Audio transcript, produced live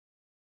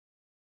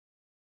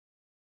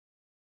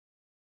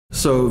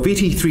So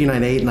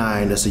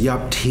VT3989 is a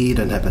YAP TEAD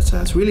inhibitor.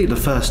 It's really the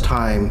first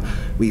time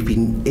we've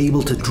been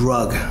able to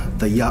drug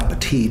the YAP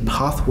TEAD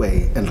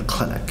pathway in the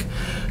clinic.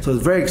 So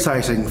it's very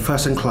exciting,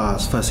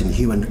 first-in-class,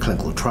 first-in-human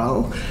clinical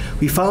trial.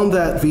 We found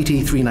that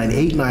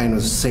VT3989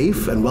 was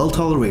safe and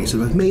well-tolerated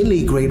with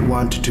mainly grade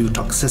 1 to 2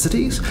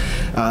 toxicities,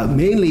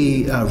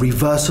 mainly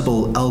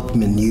reversible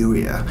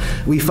albuminuria.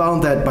 We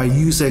found that by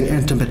using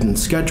intermittent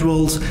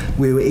schedules,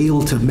 we were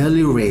able to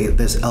ameliorate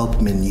this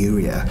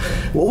albuminuria.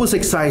 What was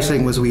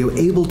exciting was we were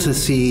able to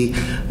see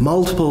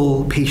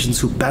multiple patients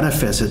who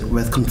benefited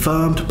with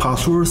confirmed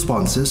partial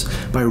responses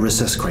by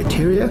RECIST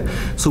criteria.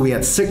 So we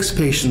had 6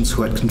 patients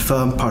who had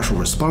confirmed partial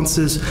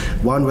responses,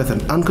 1 with an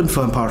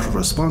unconfirmed partial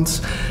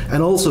response,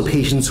 and also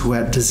patients who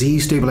had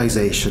disease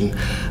stabilization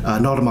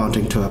not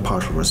amounting to a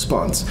partial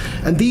response.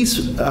 And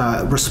these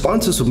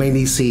responses were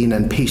mainly seen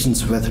in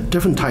patients with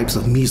different types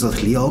of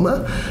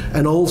mesothelioma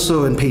and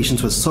also in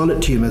patients with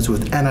solid tumors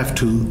with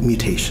NF2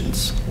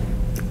 mutations.